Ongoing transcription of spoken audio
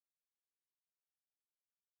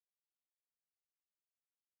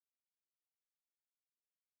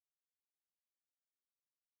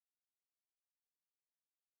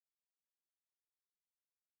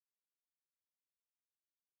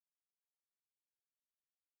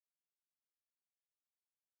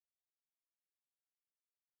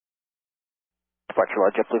Departure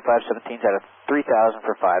log JetBlue 517's out of 3,000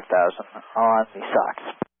 for 5,000 on the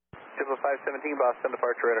SOXS. JetBlue 517, Boston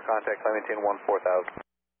departure radar contact, I maintain 14,000.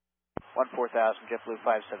 14,000 JetBlue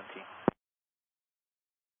 517.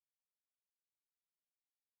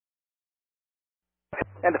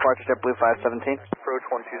 And departure JetBlue 517. Approach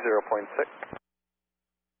 120.6.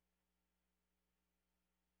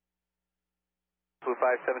 Blue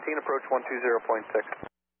 517, approach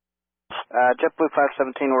 120.6. JetBlue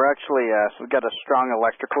 517, we've got a strong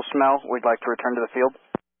electrical smell. We'd like to return to the field.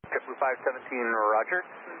 JetBlue 517, roger.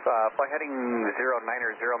 Fly heading 090,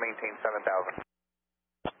 maintain 7,000.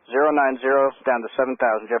 090 down to 7,000,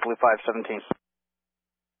 JetBlue 517.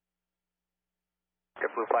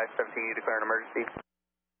 JetBlue 517, you declare an emergency?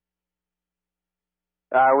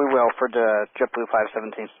 We will for the JetBlue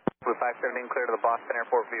 517. Blue 517, clear to the Boston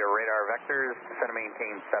Airport via radar vectors, descend and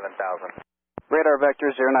maintain 7,000. Radar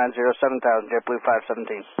vectors 090, 7,000, JetBlue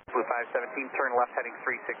 517. Blue 517, turn left heading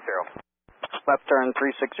 360. Left turn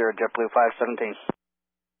 360, JetBlue 517.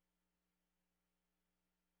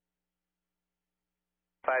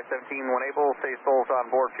 517, when able, stay souls on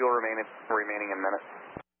board, fuel remaining in minutes.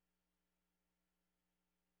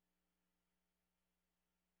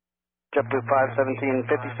 JetBlue 517,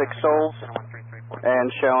 56 souls, and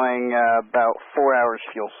showing about 4 hours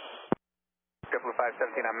fuel. JetBlue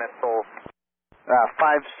 517, I missed souls.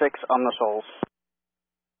 5-6 on the souls.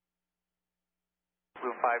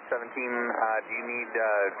 Blue 517, do you need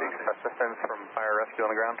assistance from fire rescue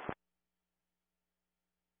on the ground?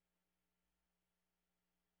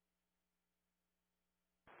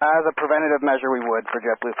 As a preventative measure, we would for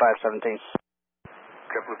JetBlue 517.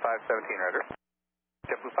 JetBlue 517, roger.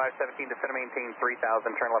 JetBlue 517, descend and maintain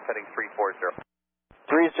 3,000, turn left heading 340.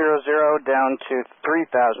 300 down to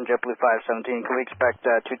 3,000, JetBlue 517. Can we expect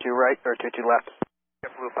 22 right or 22 left?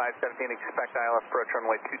 JetBlue 517, expect ILS approach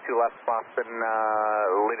runway 22 left, Boston,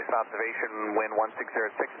 latest observation, wind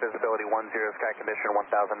 1606, visibility 10, sky condition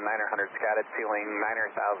 1,900 scattered, ceiling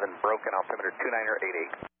 9,000 broken, altimeter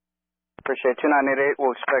 2988. Appreciate 2988.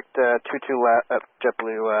 We'll expect 22 left,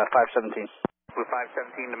 JetBlue 517. Blue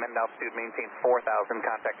 517 to mend altitude, maintain 4,000,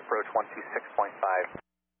 contact approach 126.5.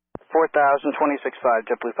 4,000, 26.5,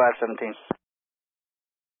 JetBlue 517.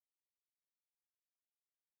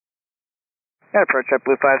 Yeah, approach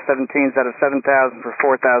JetBlue 517's out of 7,000 for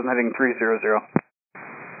 4,000, heading 300.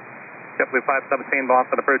 JetBlue 517,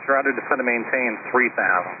 Boston approach roger, descend to maintain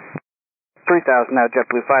 3,000. 3,000 now,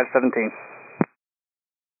 JetBlue 517.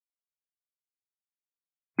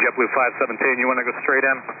 JetBlue 517, you want to go straight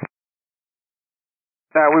in?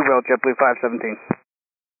 We will, JetBlue 517.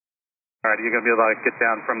 Alright, are you going to be able to get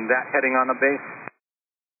down from that heading on the base?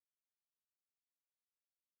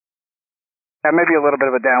 Maybe a little bit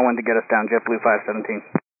of a downwind to get us down, JetBlue 517.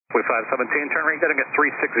 Blue 517, turn right heading at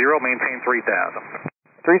 360, maintain 3,000.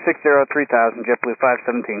 360, 3,000, JetBlue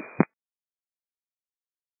 517.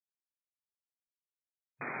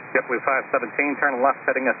 JetBlue 517, turn left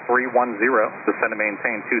heading at 310, descend to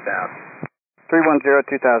maintain 2,000.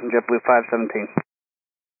 310, 2,000, JetBlue 517.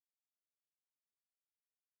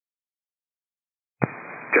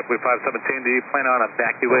 JetBlue 517, do you plan on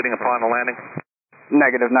evacuating upon the landing?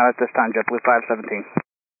 Negative, not at this time, JetBlue 517.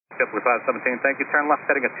 JetBlue 517, thank you. Turn left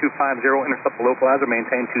heading at 250, intercept the localizer,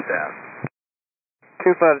 maintain 2,000.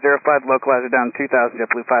 2505, localizer down 2,000,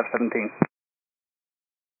 JetBlue 517.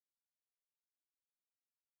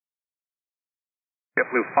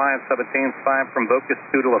 JetBlue 517, 5 from Vocus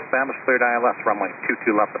 2 to establish cleared ILS, runway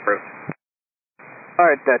 22 left approach.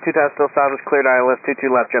 Alright, 2,000 still established, cleared ILS, 22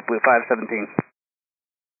 left, JetBlue 517.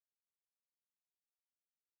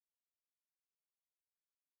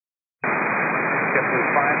 JetBlue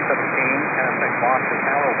 517, contact Boston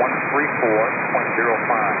Tower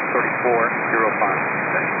 134.05,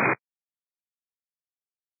 3405.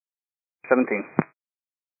 17.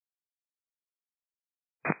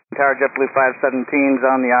 Tower JetBlue 517's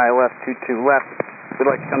on the ILS 22 left.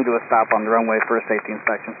 We'd like to come to a stop on the runway for a safety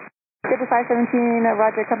inspection. JetBlue 517,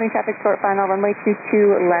 roger, company traffic short final, runway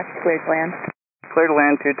 22 left, cleared to land. Clear to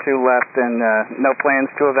land, 22 left, and no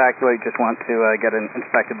plans to evacuate, just want to get it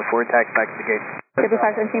inspected before we taxi back to the gate. JetBlue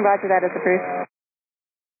 517, roger, that is approved.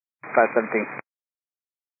 517.